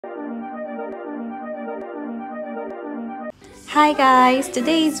Hi guys,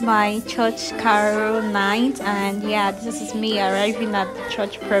 today is my church carol night, and yeah, this is me arriving at the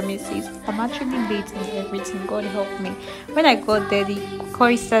church premises. I'm actually late and everything. God help me. When I got there, the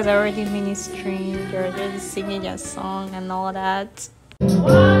choristers are already ministering, they're already singing their song and all that.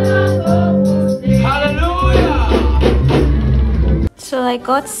 So I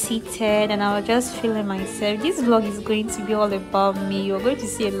got seated and I was just feeling myself. This vlog is going to be all about me. You're going to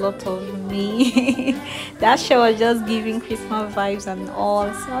see a lot of me. That show was just giving Christmas vibes and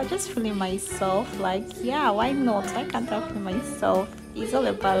all. So I was just feeling myself. Like, yeah, why not? Why can't I feel myself? It's all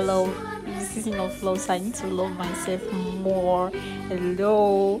about love. It's a season of love, so I need to love myself more.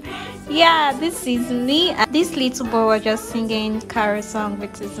 Hello. Yeah, this is me. This little boy was just singing carol song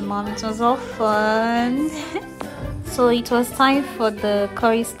with his mom. It was all fun. So it was time for the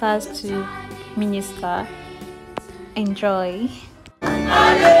choristers to minister. Enjoy.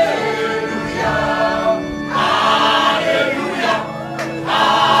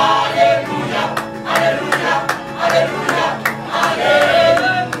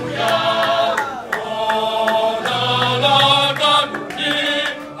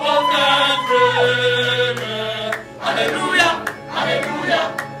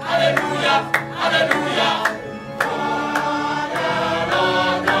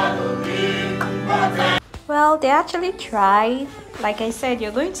 Well, they actually tried. Like I said,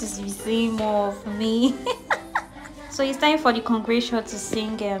 you're going to be seeing more of me. So it's time for the congregation to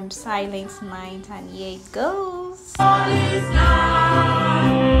sing Silent Night, and here it goes. All is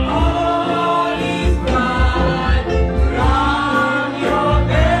night, all is bright, round your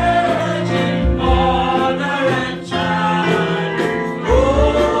virgin mother and child.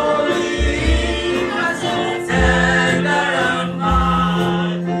 Holy innocent, tender and mild.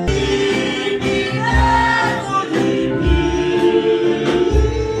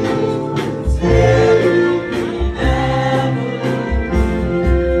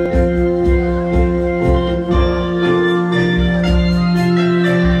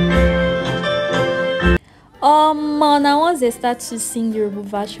 Now once they start to sing the Yoruba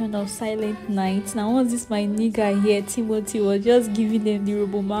version of Silent Night, now once this my nigga here, Timothy, was just giving them the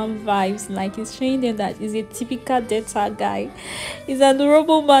Yoruba man vibes, like he's showing them that he's a typical data guy. He's an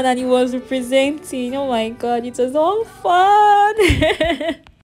Yoruba man and he was representing. Oh my god, it was all fun.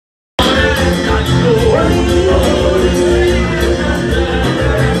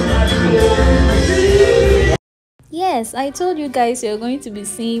 Yes, I told you guys you're going to be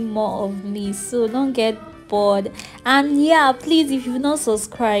seeing more of me, so don't get bored. And yeah, please, if you've not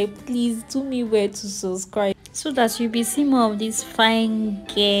subscribed, please do me well to subscribe so that you'll be seeing more of this fine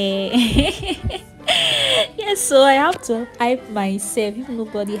girl. Yes, so I have to hype myself if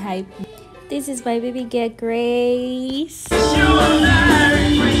nobody hype me. This is my baby girl Grace.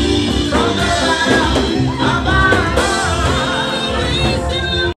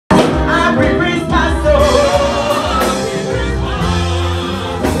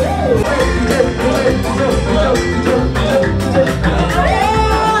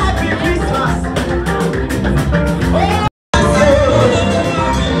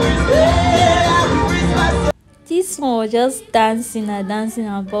 This one was just dancing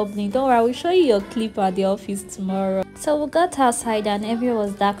and bubbling. Don't worry, I will show you your clip at the office tomorrow. So we got outside and everywhere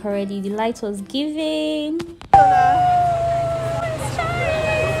was dark already. The light was giving.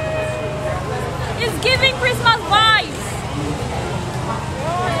 It's giving Christmas vibes.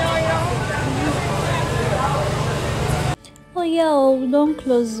 Oh yeah, don't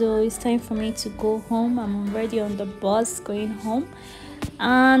close though. It's time for me to go home. I'm already on the bus going home.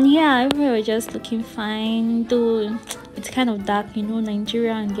 And yeah, everywhere was just looking fine, though it's kind of dark, you know,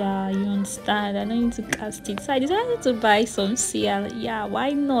 Nigeria, and yeah, you understand, I don't need to cast it. So I decided to buy some Suya. Yeah,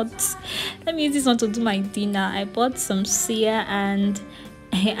 why not? Let me use this one to do my dinner. I bought some Suya and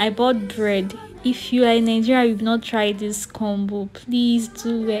I bought bread. If you are in Nigeria, you've not tried this combo, please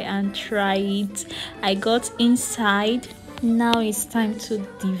do it and try it. I got inside. Now it's time to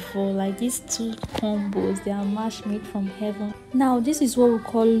devour. Like these two combos, they are match made from heaven. Now this is what we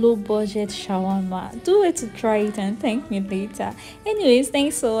call low budget shawarma. Do it to try it and thank me later. Anyways,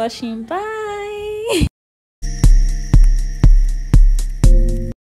 thanks for watching. Bye.